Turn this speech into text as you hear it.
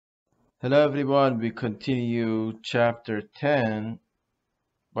Hello everyone, we continue chapter 10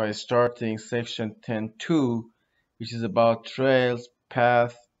 by starting section 10.2, which is about trails,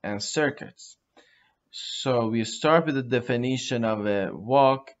 paths, and circuits. So we start with the definition of a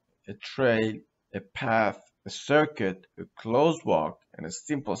walk, a trail, a path, a circuit, a closed walk, and a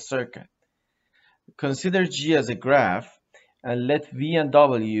simple circuit. Consider G as a graph and let V and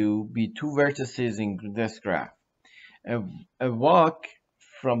W be two vertices in this graph. A, a walk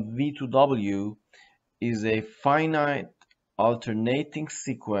from V to W is a finite alternating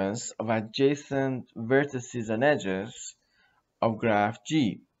sequence of adjacent vertices and edges of graph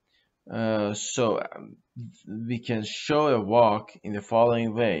G. We can show a walk in the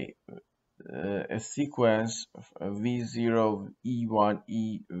following way. A sequence of V0, E1,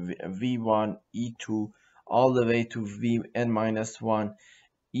 V1, E2, all the way to Vn-1,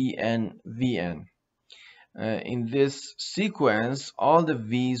 En, Vn. In this sequence, all the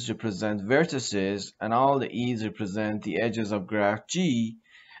V's represent vertices and all the E's represent the edges of graph G.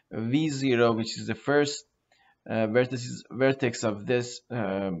 V0, which is the first vertex of this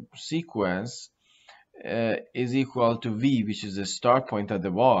sequence, is equal to V, which is the start point of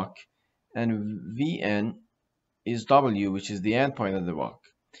the walk, and Vn is W, which is the end point of the walk.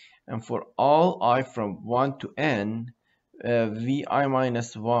 And for all I from 1 to n, Vi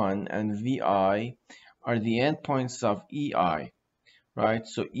minus 1 and Vi are the endpoints of EI, right?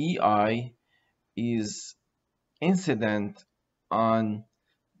 So EI is incident on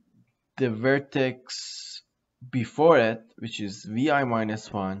the vertex before it, which is Vi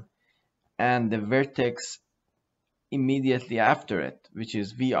minus 1, and the vertex immediately after it, which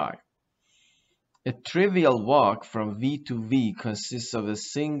is Vi. A trivial walk from V to V consists of a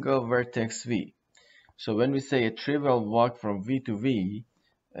single vertex V. So when we say a trivial walk from V to V,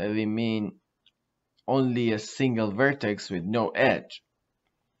 we mean only a single vertex with no edge.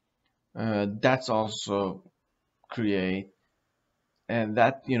 That's also create, and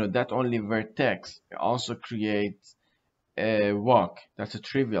that only vertex also creates a walk. That's a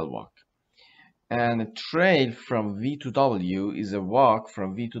trivial walk. And a trail from V to W is a walk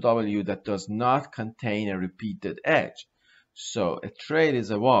from V to W that does not contain a repeated edge. So a trail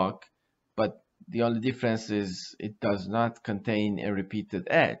is a walk, but the only difference is it does not contain a repeated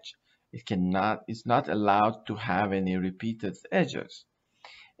edge. It's not allowed to have any repeated edges.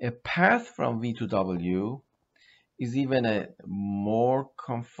 A path from V to W is even a more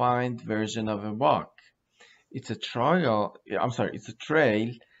confined version of a walk. It's a trail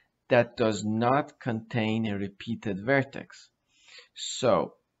that does not contain a repeated vertex.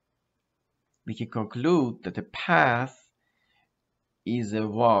 So we can conclude that a path is a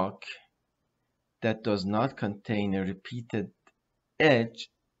walk that does not contain a repeated edge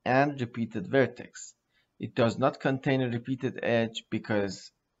and repeated vertex. It does not contain a repeated edge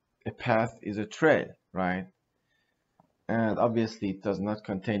because a path is a trail, right? And obviously it does not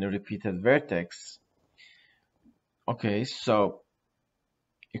contain a repeated vertex. Okay, so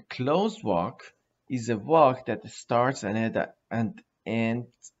a closed walk is a walk that starts and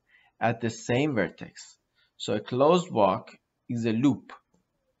ends at the same vertex. So a closed walk is a loop.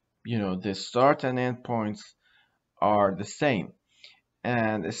 The start and end points are the same.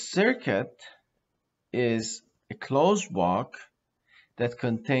 And a circuit is a closed walk that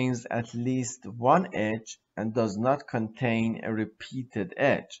contains at least one edge and does not contain a repeated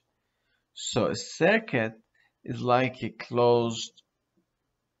edge. So a circuit is like a closed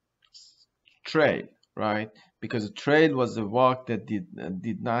trail, right? Because a trail was a walk that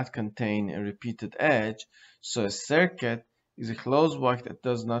did not contain a repeated edge. So a circuit is a closed walk that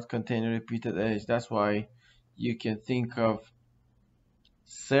does not contain a repeated edge. That's why you can think of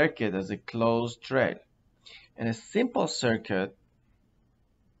circuit as a closed trail. And a simple circuit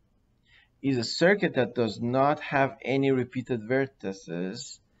is a circuit that does not have any repeated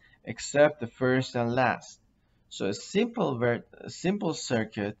vertices except the first and last. So a simple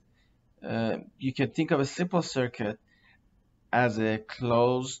circuit, you can think of a simple circuit as a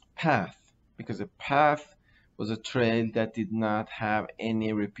closed path, because a path was a trail that did not have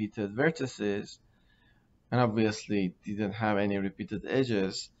any repeated vertices, and obviously didn't have any repeated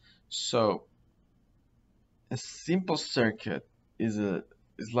edges. So a simple circuit is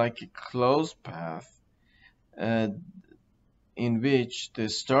like a closed path in which the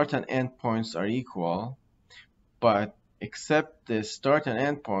start and end points are equal, but except the start and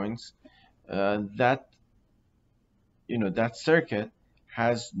end points, that circuit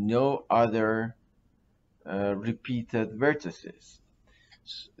has no other repeated vertices.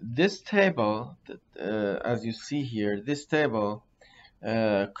 This table, as you see here, this table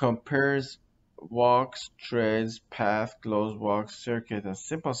compares walks, trails, path, closed walk, circuit, and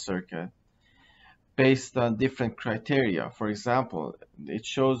simple circuit based on different criteria. For example, it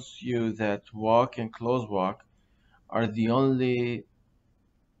shows you that walk and closed walk are the only,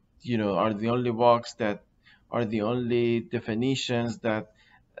 are the only walks that are the only definitions that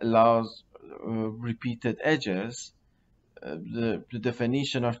allows repeated edges. The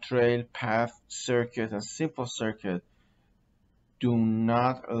definition of trail, path, circuit, and simple circuit do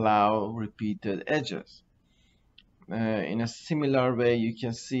not allow repeated edges. In a similar way, you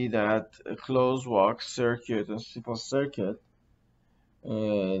can see that a closed walk, circuit, and simple circuit,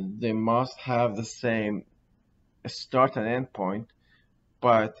 they must have the same start and end point,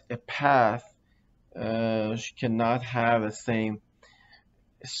 but a path cannot have the same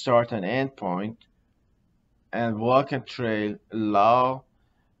start and end point, and walk and trail allow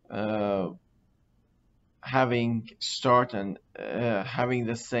having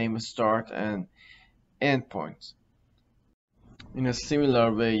the same start and end points. In a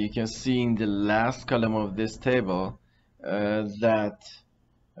similar way, you can see in the last column of this table that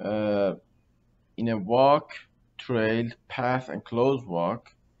in a walk, trail, path, and closed walk,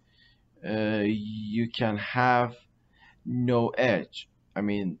 you can have no edge. I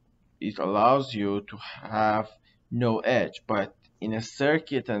mean, it allows you to have no edge, but in a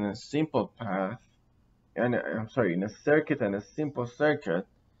circuit and a simple path, in a circuit and a simple circuit,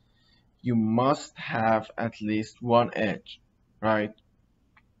 you must have at least one edge, right?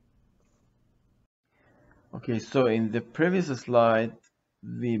 Okay, so in the previous slide,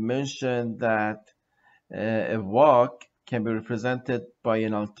 we mentioned that a walk can be represented by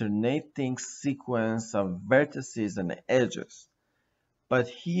an alternating sequence of vertices and edges. But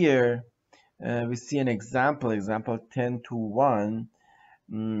here we see an example 10-1,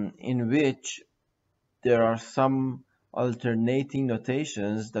 in which there are some alternating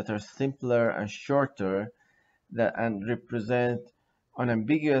notations that are simpler and shorter and represent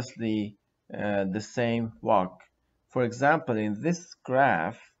unambiguously the same walk. For example, in this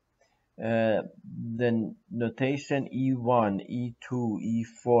graph, the notation E1, E2,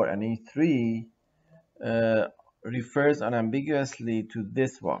 E4, and E3 refers unambiguously to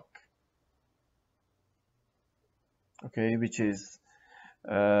this walk, okay, which is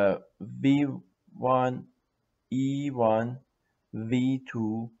V1, E1,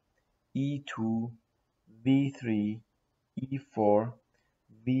 V2, E2, V3, E4,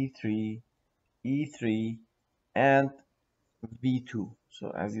 V3, E3, and V2. So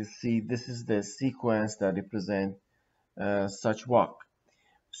as you see, this is the sequence that represents such walk.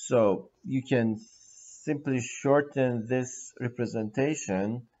 So you can simply shorten this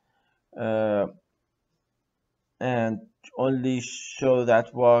representation and only show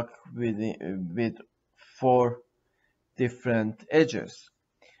that walk with 4 different edges.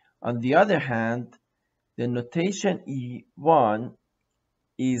 On the other hand, the notation E1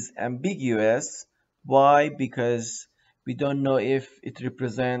 is ambiguous. Why? Because we don't know if it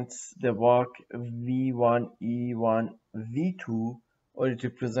represents the walk V1, E1, V2, or it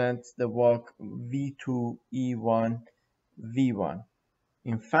represents the walk V2, E1, V1.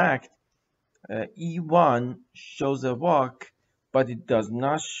 In fact, E1 shows a walk, but it does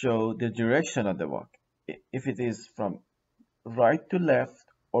not show the direction of the walk, if it is from right to left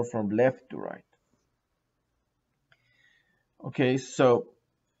or from left to right. Okay, so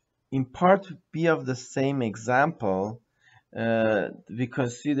in part B of the same example, we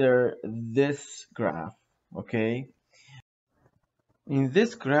consider this graph, okay? In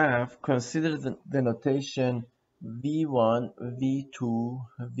this graph, consider the notation V1, V2,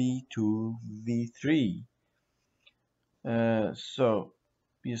 V2, V3. So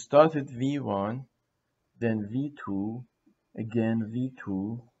we start with V1, then V2, again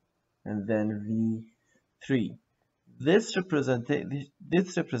V2, and then V3. This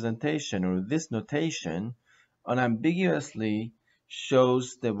representation or this notation unambiguously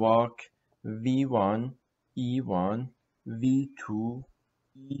shows the walk V1, E1, V2,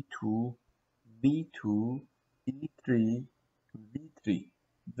 E2, V2, E3, V3.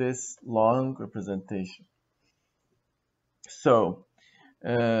 This long representation. So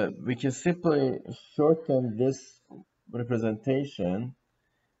we can simply shorten this representation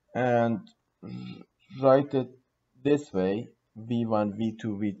and write it this way: V1, V2,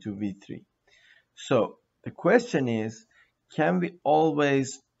 V2, V3. So the question is, can we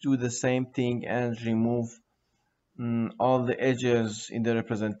always do the same thing and remove all the edges in the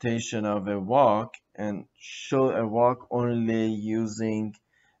representation of a walk and show a walk only using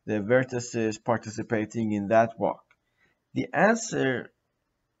the vertices participating in that walk? The answer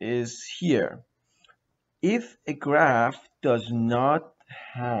is here. If a graph does not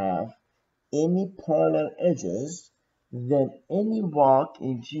have any parallel edges, then any walk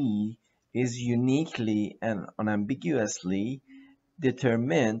in G is uniquely and unambiguously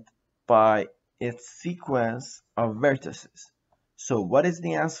determined by its sequence of vertices. So what is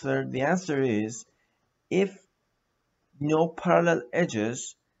the answer? The answer is if no parallel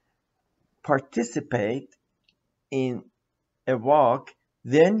edges participate in a walk,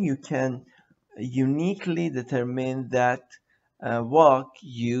 then you can uniquely determine that walk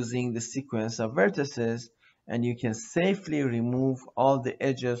using the sequence of vertices, and you can safely remove all the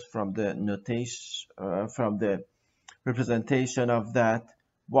edges from the notation, from the representation of that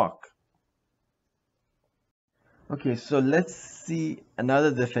walk. Okay, so let's see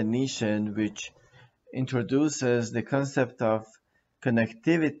another definition which introduces the concept of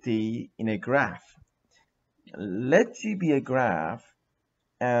connectivity in a graph. Let G be a graph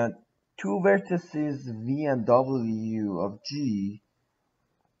and two vertices V and W of G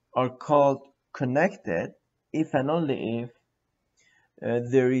are called connected if and only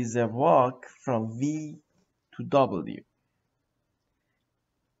if there is a walk from V to W.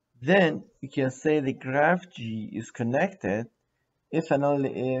 Then you can say the graph G is connected if and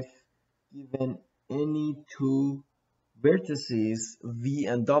only if given any two vertices V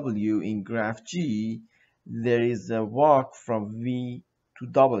and W in graph G, there is a walk from V to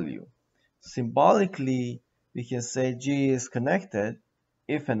W. Symbolically, we can say G is connected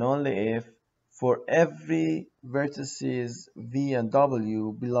if and only if for every vertices V and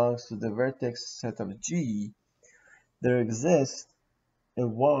W belongs to the vertex set of G, there exists a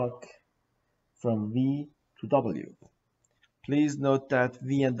walk from V to W. Please note that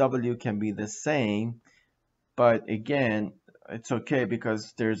V and W can be the same, but again, it's okay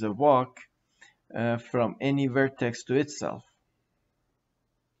because there's a walk from any vertex to itself.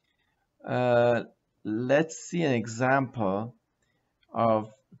 Let's see an example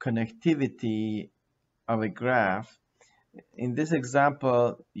of connectivity of a graph. In this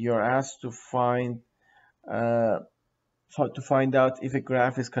example, you're asked to find out if a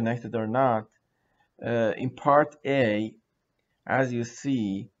graph is connected or not. In part A, as you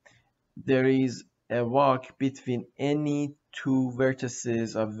see, there is a walk between any two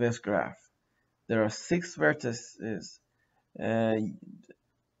vertices of this graph. There are 6 vertices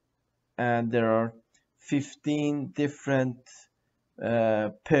and there are 15 different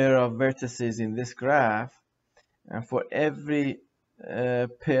pair of vertices in this graph, and for every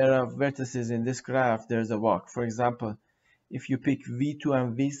pair of vertices in this graph there's a walk. For example, if you pick V2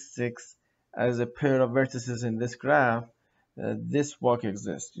 and V6 as a pair of vertices in this graph, this walk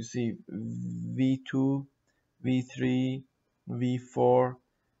exists. You see V2, V3, V4,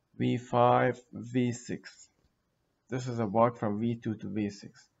 V5, V6. This is a walk from V2 to V6.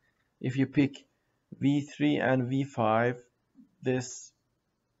 If you pick V3 and V5, this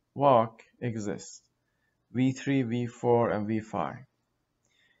walk exists. V3, V4, and V5.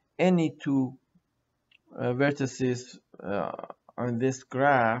 Any two vertices on this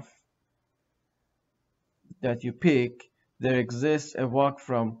graph that you pick, there exists a walk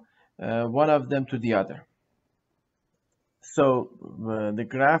from one of them to the other. So the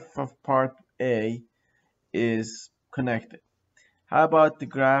graph of part A is connected. How about the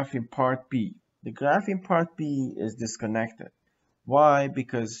graph in part B? The graph in part B is disconnected. Why?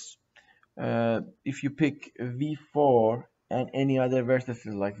 Because if you pick V4 and any other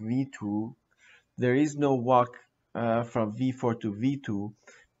vertices like V2, there is no walk from V4 to V2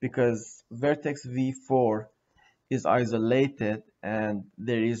 because vertex V4 is isolated and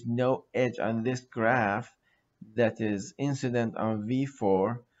there is no edge on this graph that is incident on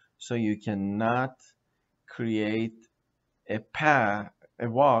V4, so you cannot create a path, a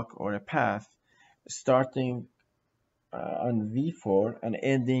walk or a path starting on V4 and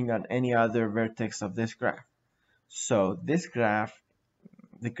ending on any other vertex of this graph. So this graph,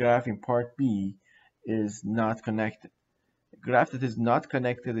 the graph in part B, is not connected. A graph that is not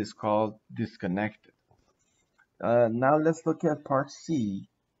connected is called disconnected. Now let's look at part C.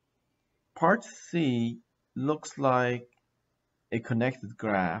 Part C looks like a connected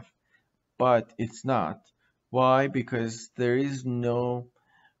graph, but it's not. Why? Because there is no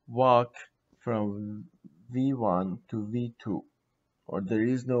walk from V1 to V2, or there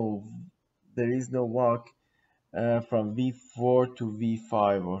is no walk from V4 to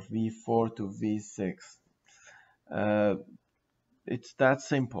V5 or V4 to V6. It's that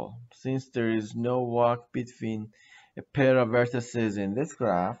simple. Since there is no walk between a pair of vertices in this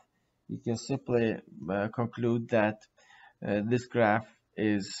graph, you can simply conclude that this graph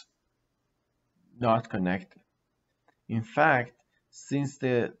is not connected. In fact, since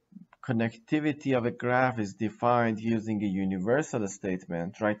the connectivity of a graph is defined using a universal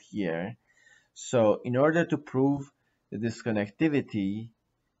statement right here, So in order to prove the disconnectivity,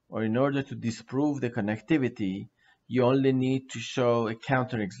 or in order to disprove the connectivity, you only need to show a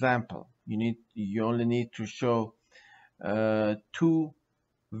counterexample. You only need to show two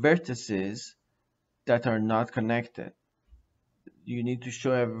vertices that are not connected. You need to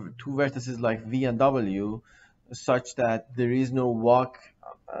show two vertices like V and W such that there is no walk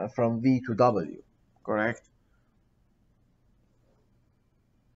from V to W, correct?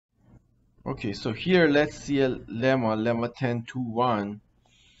 Okay, so here let's see a lemma 10.2.1.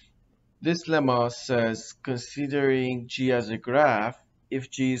 This lemma says, considering G as a graph, if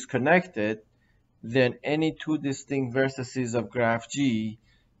G is connected, then any two distinct vertices of graph G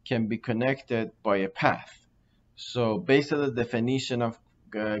can be connected by a path. So based on the definition of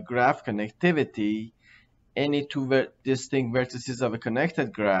graph connectivity, any two distinct vertices of a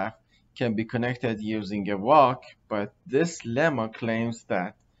connected graph can be connected using a walk, but this lemma claims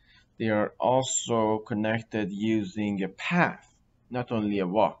that they are also connected using a path, not only a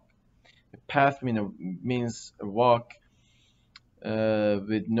walk. A path means a walk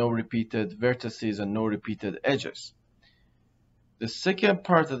with no repeated vertices and no repeated edges. The second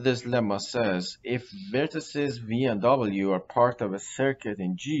part of this lemma says if vertices V and W are part of a circuit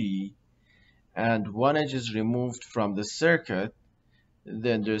in G and one edge is removed from the circuit,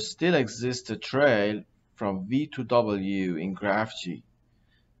 then there still exists a trail from V to W in graph G.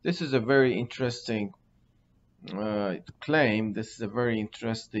 This is a very interesting claim. This is a very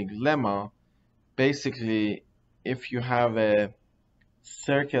interesting lemma. Basically, if you have a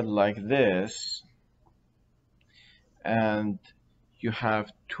circuit like this and you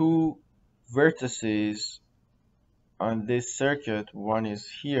have two vertices on this circuit, one is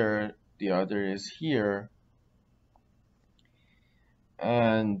here, the other is here,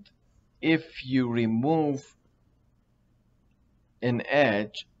 and if you remove an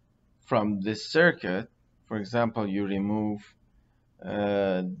edge from this circuit, for example, you remove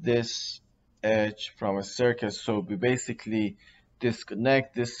this edge from a circuit, so we basically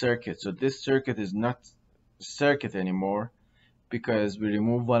disconnect this circuit. So this circuit is not a circuit anymore because we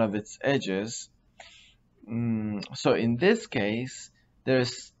remove one of its edges. So in this case, there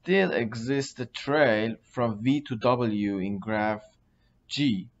still exists a trail from V to W in graph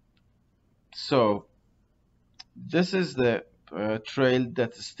G. So this is the trail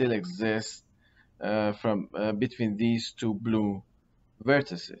that still exists from between these two blue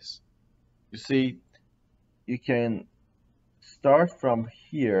vertices. You see, you can start from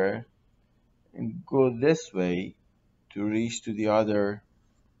here and go this way to reach to the other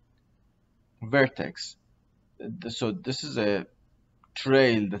vertex. So this is a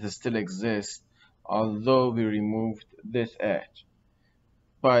trail that still exists although we removed this edge.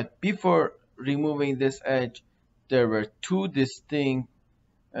 But before removing this edge, there were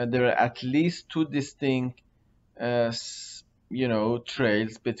there are at least two distinct trails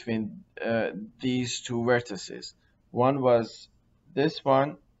between these two vertices. One was this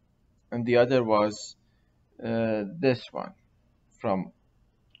one and the other was this one from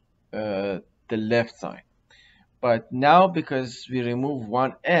the left side. But now because we remove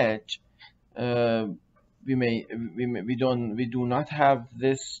one edge, we do not have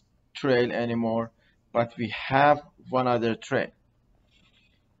this trail anymore, but we have one other trail.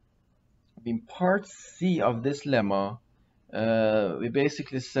 In part C of this lemma, we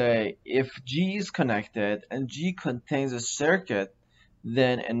basically say if G is connected and G contains a circuit,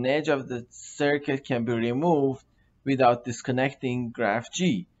 then an edge of the circuit can be removed without disconnecting graph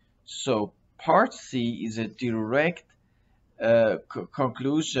G. So part C is a direct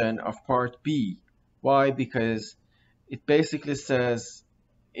conclusion of part B. Why? Because it basically says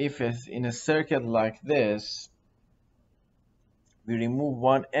if it's in a circuit like this, we remove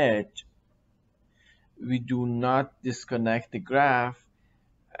one edge, we do not disconnect the graph,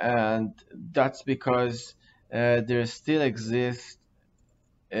 and that's because there still exists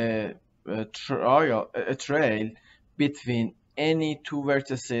a trail between any two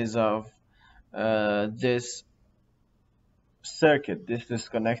vertices of this circuit, this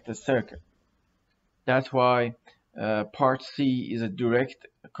disconnected circuit. That's why part C is a direct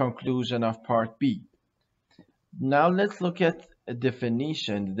conclusion of part B. Now let's look at a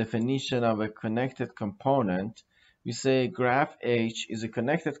definition, the definition of a connected component. We say graph H is a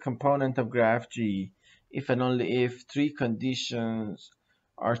connected component of graph G if and only if three conditions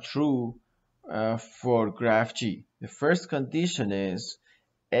are true for graph G. The first condition is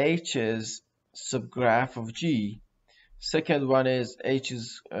H is subgraph of G. Second one is H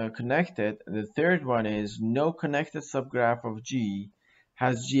is connected. The third one is no connected subgraph of G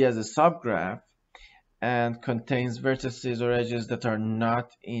has G as a subgraph and contains vertices or edges that are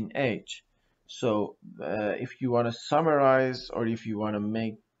not in H. So if you want to summarize, or if you want to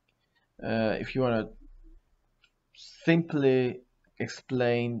make, if you want to simply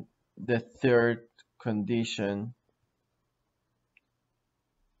explain the third condition,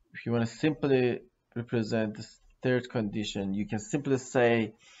 if you want to simply represent the third condition, you can simply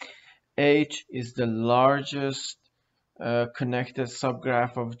say H is the largest connected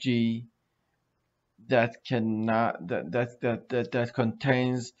subgraph of G that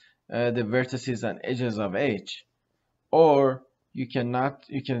contains the vertices and edges of H. Or you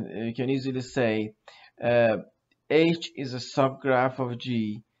can easily say H is a subgraph of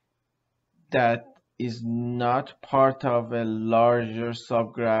G that is not part of a larger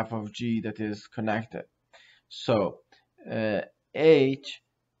subgraph of G that is connected. So H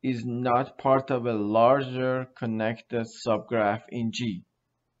is not part of a larger connected subgraph in G.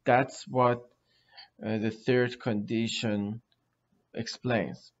 That's what the third condition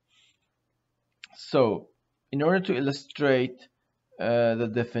explains. So in order to illustrate the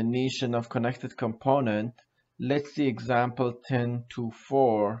definition of connected component, let's see example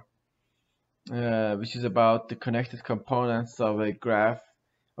 10.2.4, which is about the connected components of a graph,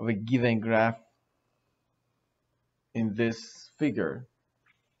 of a given graph in this figure.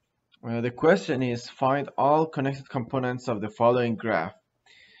 The question is, find all connected components of the following graph.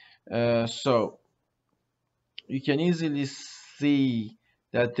 So you can easily see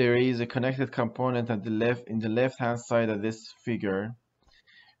that there is a connected component at the left hand side of this figure.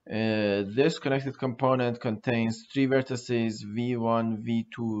 This connected component contains three vertices v1,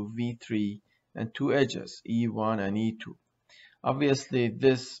 v2, v3, and two edges e1 and e2. Obviously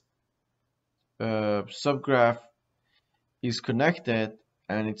this subgraph is connected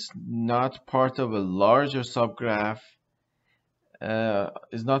and it's not part of a larger subgraph,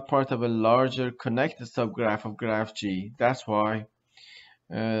 is not part of a larger connected subgraph of graph G. That's why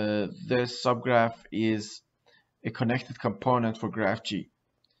this subgraph is a connected component for graph G.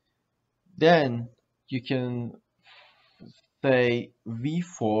 Then you can say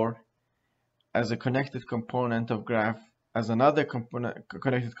V4 as a connected component of graph, as another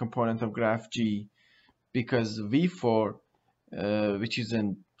connected component of graph G, because V4, which is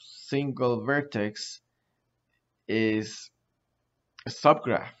a single vertex, is a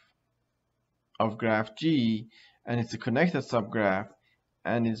subgraph of graph G, and it's a connected subgraph,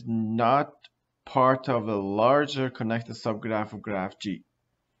 and is not part of a larger connected subgraph of graph G.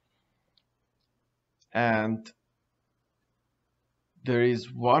 And there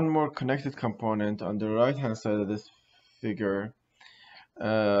is one more connected component on the right hand side of this figure.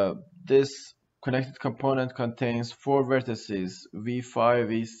 This connected component contains four vertices, v5,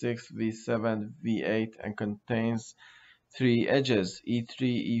 v6, v7, v8, and contains three edges,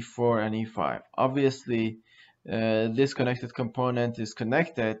 e3, e4, and e5. Obviously, this connected component is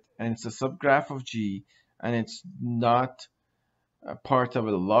connected, and it's a subgraph of G, and it's not a part of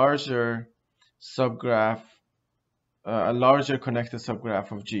a larger subgraph, a larger connected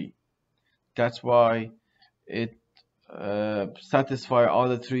subgraph of G. That's why it satisfies all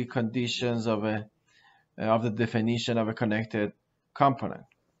the three conditions of the definition of a connected component.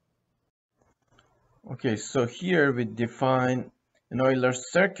 Okay, so here we define an Euler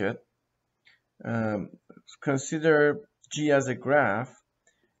circuit. Consider G as a graph.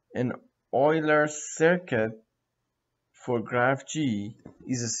 An Euler circuit for graph G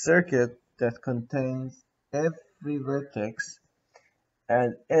is a circuit that contains every vertex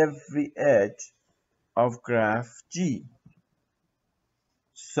and every edge of graph G.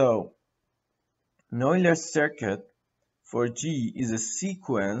 So an Euler circuit for G is a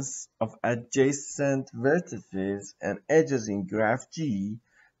sequence of adjacent vertices and edges in graph G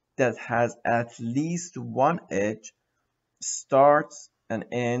that has at least one edge, starts and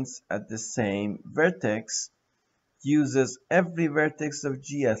ends at the same vertex, uses every vertex of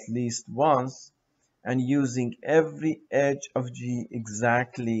G at least once, and using every edge of G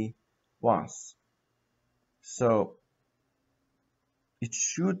exactly once. So it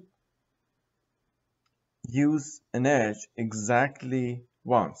should use an edge exactly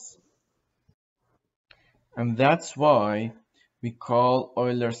once. And that's why we call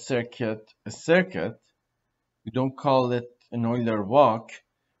Euler circuit a circuit. We don't call it an Euler walk,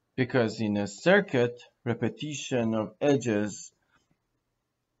 because in a circuit, repetition of edges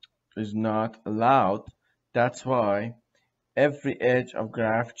is not allowed. That's why every edge of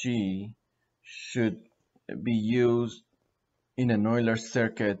graph G should be used in an Euler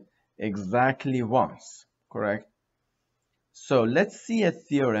circuit exactly once, correct? So let's see a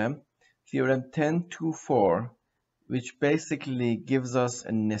theorem, theorem 10.2.4, which basically gives us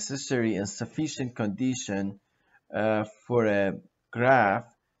a necessary and sufficient condition for a graph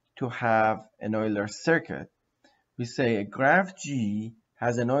to have an Euler circuit, we say a graph G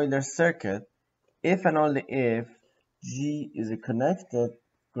has an Euler circuit if and only if G is a connected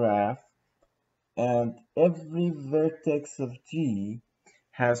graph and every vertex of G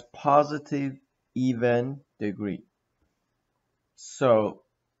has positive even degree. So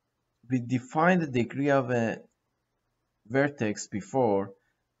we defined the degree of a vertex before.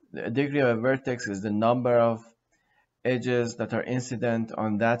 The degree of a vertex is the number of edges that are incident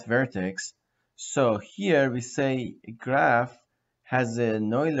on that vertex. So here we say a graph has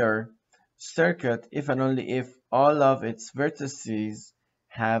an Euler circuit if and only if all of its vertices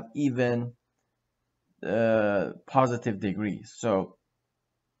have even positive degrees. So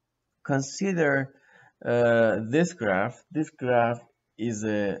consider this graph. This graph is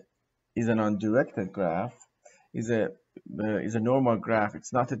an undirected graph. Is a normal graph.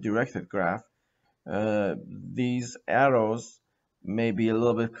 It's not a directed graph. These arrows may be a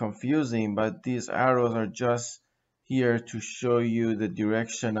little bit confusing, but these arrows are just here to show you the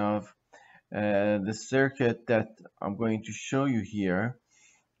direction of the circuit that I'm going to show you here.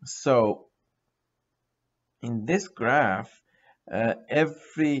 So in this graph,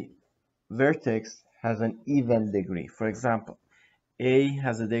 every vertex has an even degree. For example, A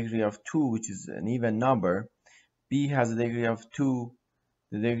has a degree of 2, which is an even number. B has a degree of 2.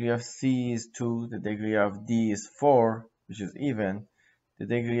 The degree of C is 2. The degree of D is 4, which is even. The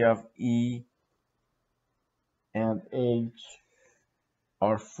degree of E and H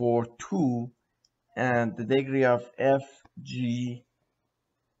are 4, 2. And the degree of F, G,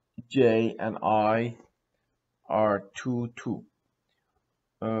 J, and I are 2, 2.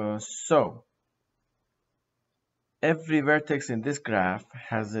 So every vertex in this graph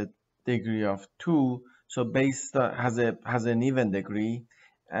has a degree of 2, so based on, has an even degree,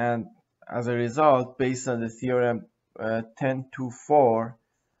 and as a result, based on the theorem 10-4,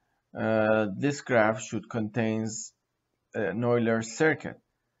 this graph should contains an Euler circuit.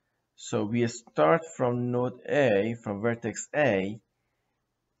 So we start from node A, from vertex A,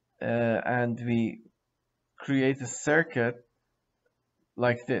 and we create a circuit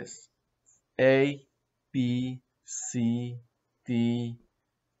like this: A, B, C, D,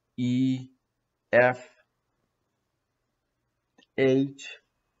 E, F, H,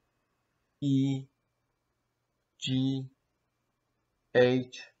 E, G,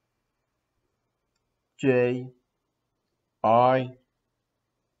 H, J, I,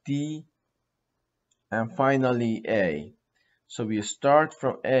 D, and finally A. So we start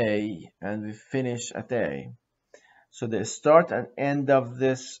from A and we finish at A. So the start and end of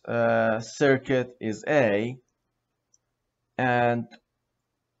this circuit is A, and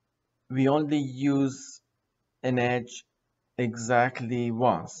we only use an edge exactly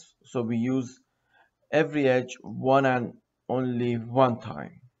once. So we use every edge one and only one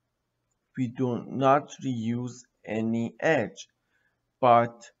time. We do not reuse any edge,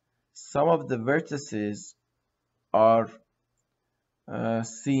 but some of the vertices are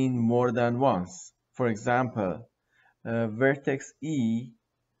seen more than once. For example, vertex E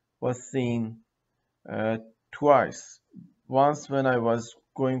was seen twice. Once when I was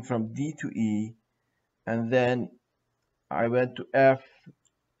going from D to E, and then I went to F,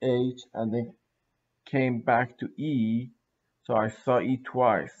 H, and then came back to E, so I saw E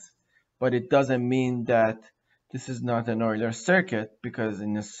twice. But it doesn't mean that this is not an Euler circuit, because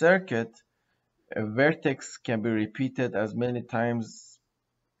in a circuit, a vertex can be repeated as many times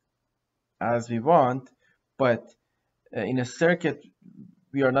as we want, but in a circuit,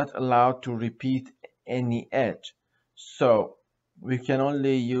 we are not allowed to repeat any edge. So we can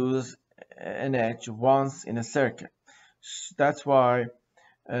only use an edge once in a circuit. That's why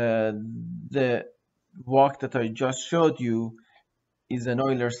the walk that I just showed you is an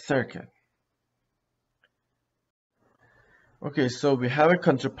Euler circuit. Okay, so we have a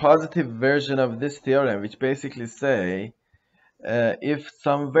contrapositive version of this theorem, which basically say if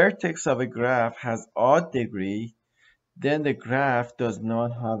some vertex of a graph has odd degree, then the graph does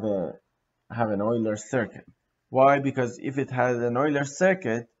not have an Euler circuit. Why? Because if it has an Euler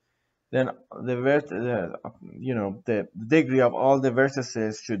circuit, then the degree of all the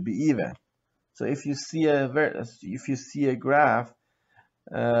vertices should be even. So if you see a graph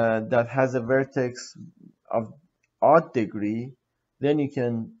that has a vertex of odd degree, then you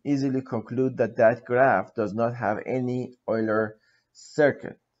can easily conclude that that graph does not have any Euler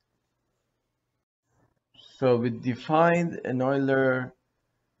circuit. So we defined an Euler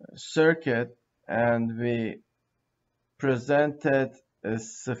circuit and we presented a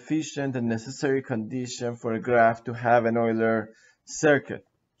sufficient and necessary condition for a graph to have an Euler circuit.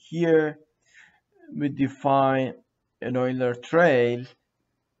 Here we define an Euler trail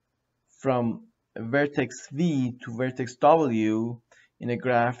from vertex V to vertex W in a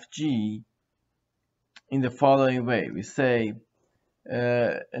graph G in the following way. We say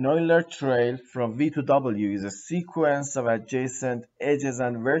an Euler trail from V to W is a sequence of adjacent edges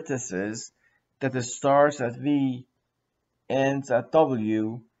and vertices that starts at V, ends at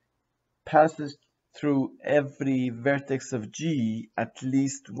W, passes through every vertex of G at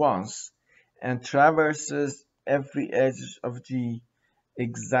least once, and traverses every edge of G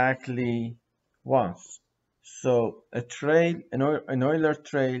exactly once. So a trail, an Euler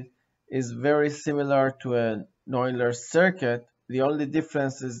trail, is very similar to an Euler circuit. The only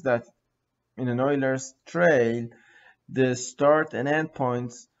difference is that in an Euler trail, the start and end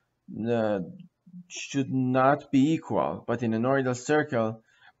points should not be equal, but in an Euler circle,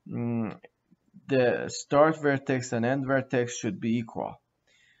 the start vertex and end vertex should be equal.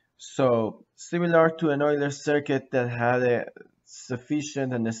 So similar to an Euler circuit that had a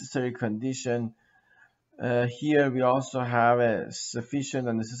sufficient and necessary condition, here we also have a sufficient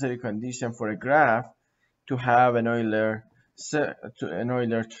and necessary condition for a graph to have an Euler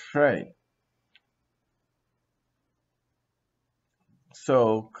trail.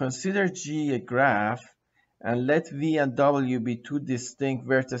 So consider G a graph and let V and W be two distinct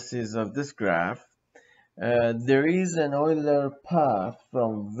vertices of this graph. There is an Euler path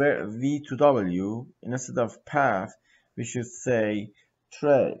from V to W. Instead of path, we should say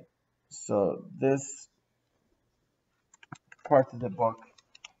trail. So this part of the book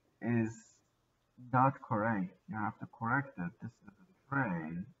is not correct. You have to correct it. This is a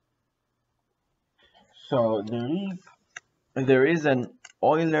trail. So there is an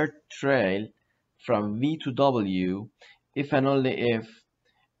Euler trail from V to W if and only if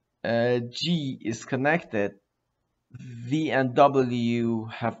G is connected, V and W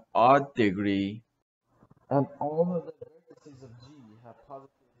have odd degree, and all of the vertices of G have positive.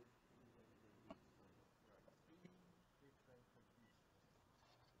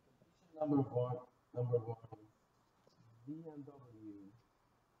 Condition number one, V and W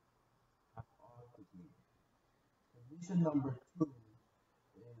have odd degree. Condition number two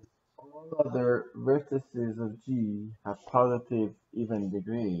is all other vertices of G have positive even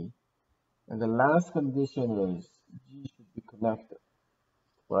degree. And the last condition is G should be connected,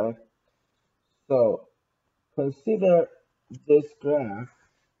 right? So consider this graph.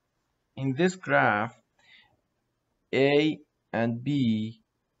 In this graph, A and B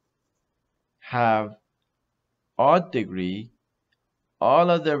have odd degree. All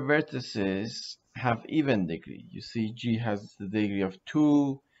other vertices have even degree. You see G has the degree of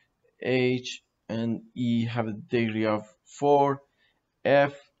 2, H and E have the degree of 4,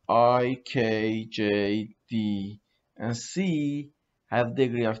 F, I, K, J, D, and C have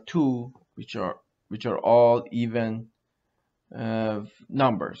degree of 2, which are all even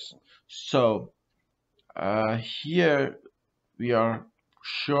numbers. So here we are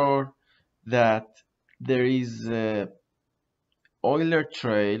sure that there is a Euler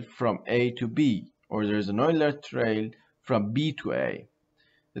trail from A to B, or there is an Euler trail from B to A.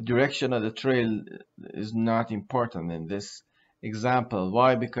 The direction of the trail is not important in this example.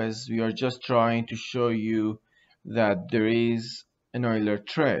 Why? Because we are just trying to show you that there is an Euler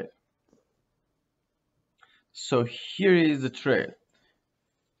trail. So here is the trail.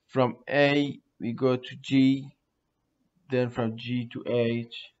 From A we go to G, then from G to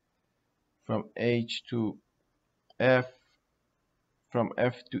H, from H to F, from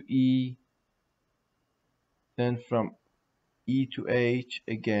F to E, then from E to H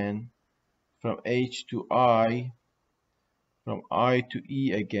again, from H to I, from I to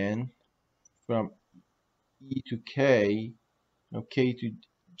E again, from E to K, from K to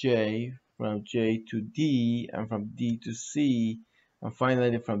J, from J to D, and from D to C, and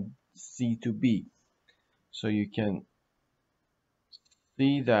finally from C to B. So you can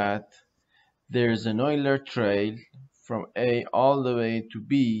see that there's an Euler trail from A all the way to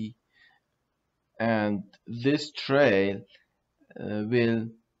B, and this trail will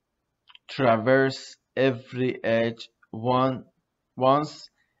traverse every edge once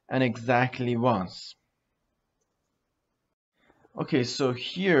and exactly once. Okay, so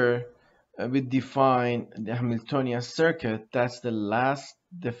here we define the Hamiltonian circuit. That's the last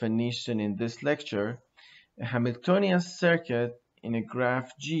definition in this lecture. A Hamiltonian circuit in a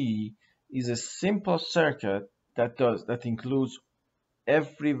graph G is a simple circuit that includes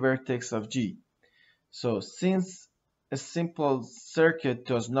every vertex of G. So since a simple circuit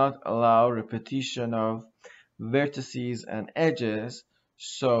does not allow repetition of vertices and edges,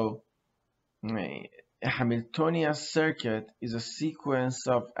 so a Hamiltonian circuit is a sequence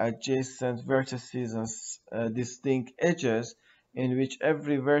of adjacent vertices and distinct edges in which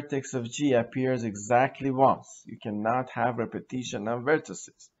every vertex of G appears exactly once. You cannot have repetition of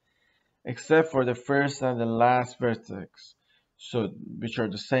vertices, except for the first and the last vertex, so which are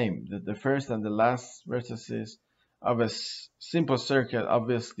the same. The first and the last vertices of a simple circle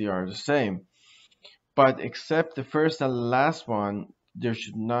obviously are the same, but except the first and last one, there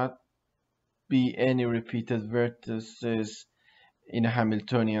should not be any repeated vertices in a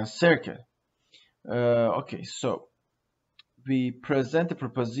Hamiltonian circle. Okay, so we present a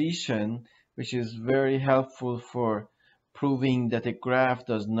proposition which is very helpful for proving that a graph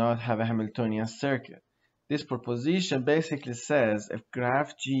does not have a Hamiltonian circuit. This proposition basically says if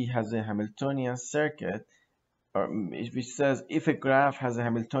graph G has a Hamiltonian circuit, or which says if a graph has a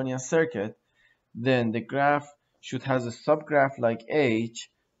Hamiltonian circuit, then the graph should have a subgraph like H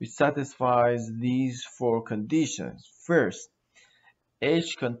which satisfies these four conditions. First,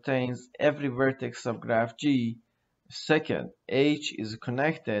 H contains every vertex of graph G. Second, H is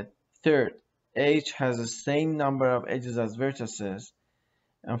connected. Third, H has the same number of edges as vertices.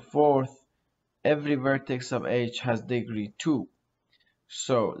 And fourth, every vertex of H has degree 2.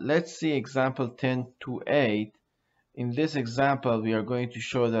 So let's see example 10-8. In this example, we are going to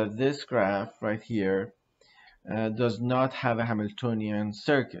show that this graph right here does not have a Hamiltonian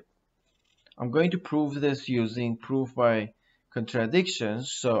circuit. I'm going to prove this using proof by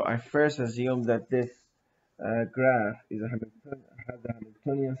contradictions. So I first assume that this graph is has a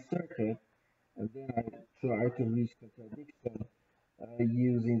Hamiltonian circuit, and then I try to reach contradiction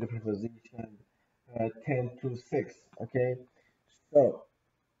using the proposition 10-6. Okay, so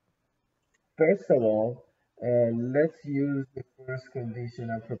first of all, let's use the first condition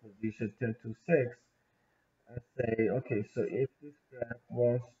of proposition 10-6 and say, okay, so if this graph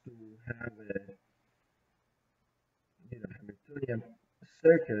wants to have a Hamiltonian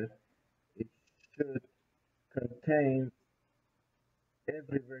circuit, it should contain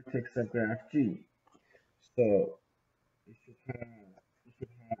every vertex of graph G. So it should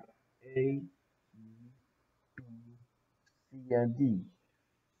have A, B, C, and D.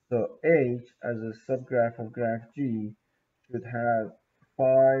 So H as a subgraph of graph G should have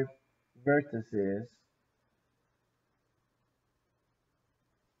 5 vertices.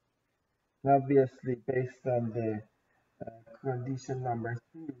 And obviously, based on the condition number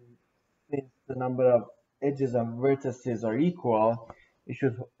 3, since the number of edges and vertices are equal, it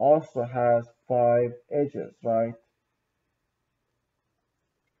should also have 5 edges, right?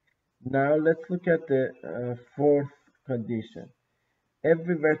 Now let's look at the fourth condition.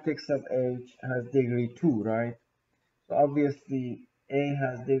 Every vertex of H has degree 2, right? So obviously A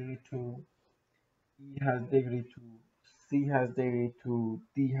has degree 2, E has degree 2, C has degree 2,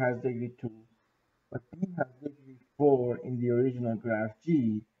 D has degree 2, but D has degree 4 in the original graph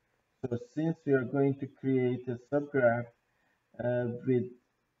G. So since we are going to create a subgraph with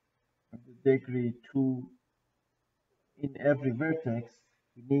degree 2 in every vertex,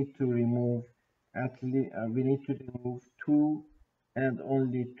 we need to remove we need to remove 2 and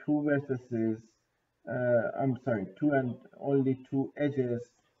only 2 vertices. I'm sorry, 2 and only 2 edges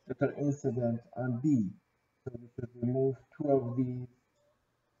that are incident on B. So we should remove 2 of these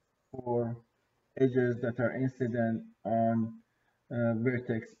 4 edges that are incident on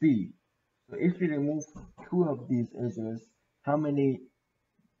vertex B. So if we remove 2 of these edges, how many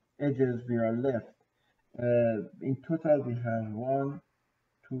edges we are left? In total, we have 1,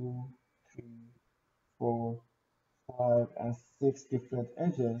 2, 3, 4, 5, and 6 different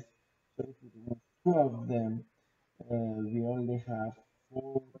edges. So if we remove 2 of them, we only have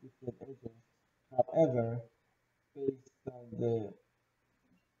 4 different edges. However, based on the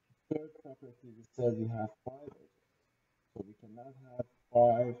third property, we said we have 5 edges. So we cannot have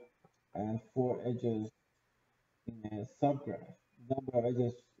 5 and 4 edges in a subgraph. The number of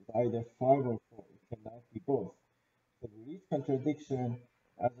edges is either 5 or 4. It cannot be both. So we reach contradiction.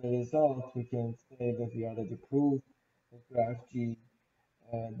 As a result, we can say that we already proved that graph G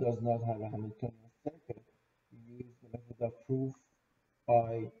does not have a Hamiltonian circuit. We use the method of proof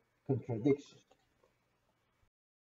by contradiction.